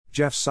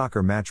Jeff's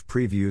Soccer Match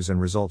Previews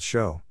and Results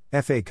Show,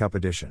 FA Cup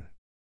Edition.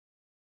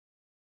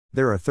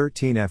 There are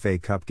 13 FA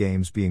Cup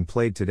games being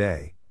played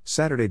today,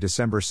 Saturday,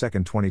 December 2,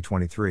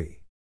 2023.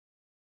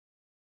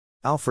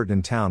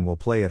 Alfreton Town will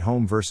play at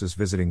home versus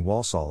visiting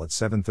Walsall at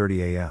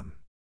 7:30 am.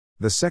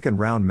 The second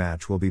round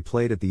match will be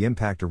played at the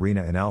Impact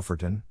Arena in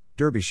Alfreton,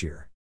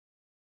 Derbyshire.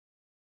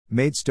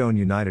 Maidstone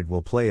United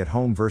will play at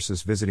home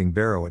versus visiting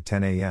Barrow at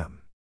 10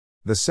 am.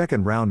 The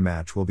second round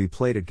match will be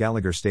played at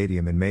Gallagher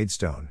Stadium in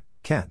Maidstone,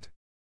 Kent.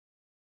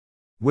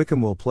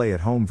 Wycombe will play at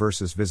home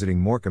versus visiting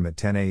Morecambe at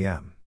 10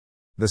 am.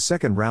 The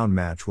second round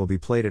match will be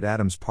played at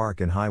Adams Park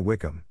in High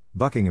Wycombe,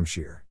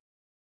 Buckinghamshire.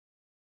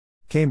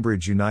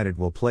 Cambridge United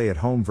will play at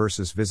home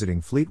versus visiting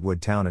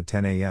Fleetwood Town at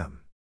 10 am.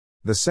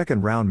 The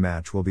second round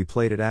match will be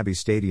played at Abbey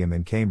Stadium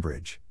in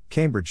Cambridge,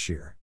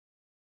 Cambridgeshire.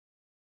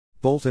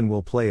 Bolton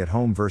will play at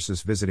home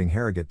versus visiting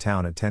Harrogate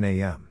Town at 10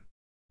 am.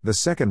 The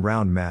second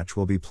round match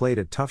will be played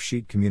at Tough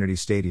Sheet Community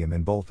Stadium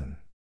in Bolton.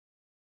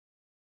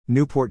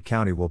 Newport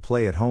County will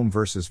play at home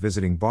versus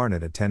visiting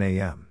Barnet at 10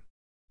 am.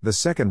 The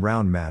second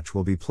round match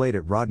will be played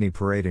at Rodney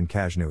Parade in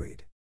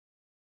Cashnuit.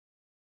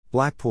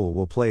 Blackpool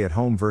will play at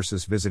home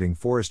versus visiting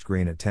Forest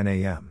Green at 10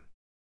 am.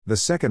 The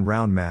second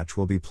round match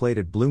will be played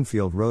at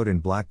Bloomfield Road in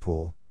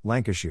Blackpool,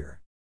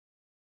 Lancashire.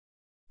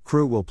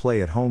 Crewe will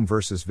play at home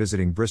versus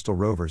visiting Bristol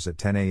Rovers at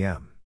 10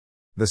 am.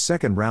 The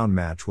second round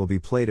match will be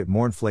played at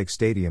Mornflake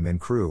Stadium in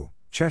Crewe,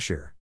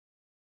 Cheshire.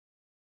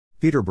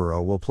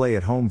 Peterborough will play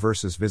at home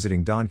versus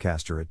visiting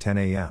Doncaster at 10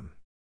 am.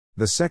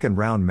 The second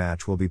round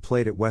match will be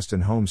played at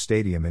Weston Home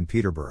Stadium in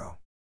Peterborough.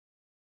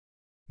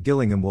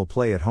 Gillingham will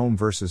play at home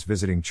versus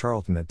visiting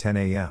Charlton at 10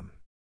 am.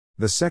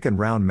 The second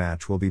round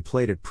match will be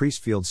played at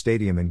Priestfield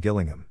Stadium in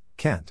Gillingham,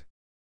 Kent.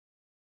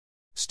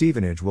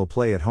 Stevenage will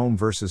play at home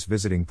versus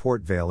visiting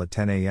Port Vale at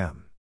 10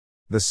 am.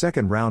 The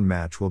second round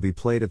match will be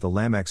played at the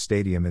Lamex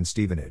Stadium in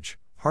Stevenage,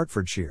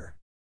 Hertfordshire.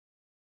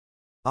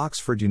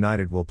 Oxford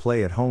United will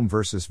play at home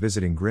versus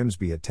visiting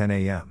Grimsby at 10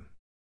 am.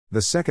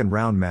 The second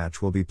round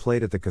match will be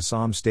played at the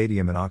Kassam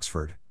Stadium in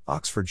Oxford,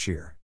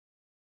 Oxfordshire.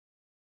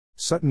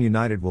 Sutton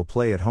United will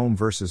play at home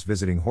versus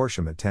visiting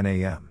Horsham at 10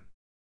 am.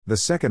 The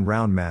second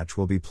round match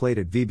will be played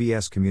at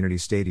VBS Community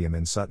Stadium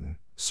in Sutton,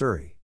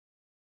 Surrey.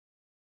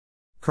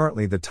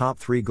 Currently the top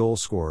 3 goal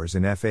scorers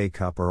in FA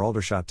Cup are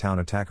Aldershot Town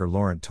attacker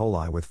Laurent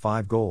Tolai with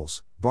 5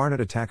 goals, Barnet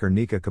attacker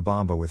Nika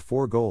Kabamba with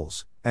 4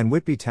 goals, and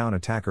Whitby Town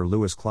attacker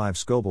Lewis Clive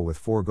Scoble with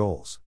 4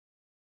 goals.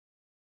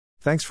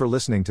 Thanks for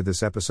listening to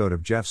this episode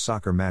of Jeff's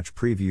Soccer Match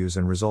Previews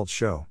and Results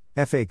Show,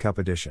 FA Cup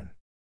Edition.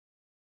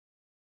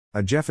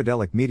 A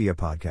Jeffadelic Media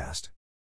Podcast.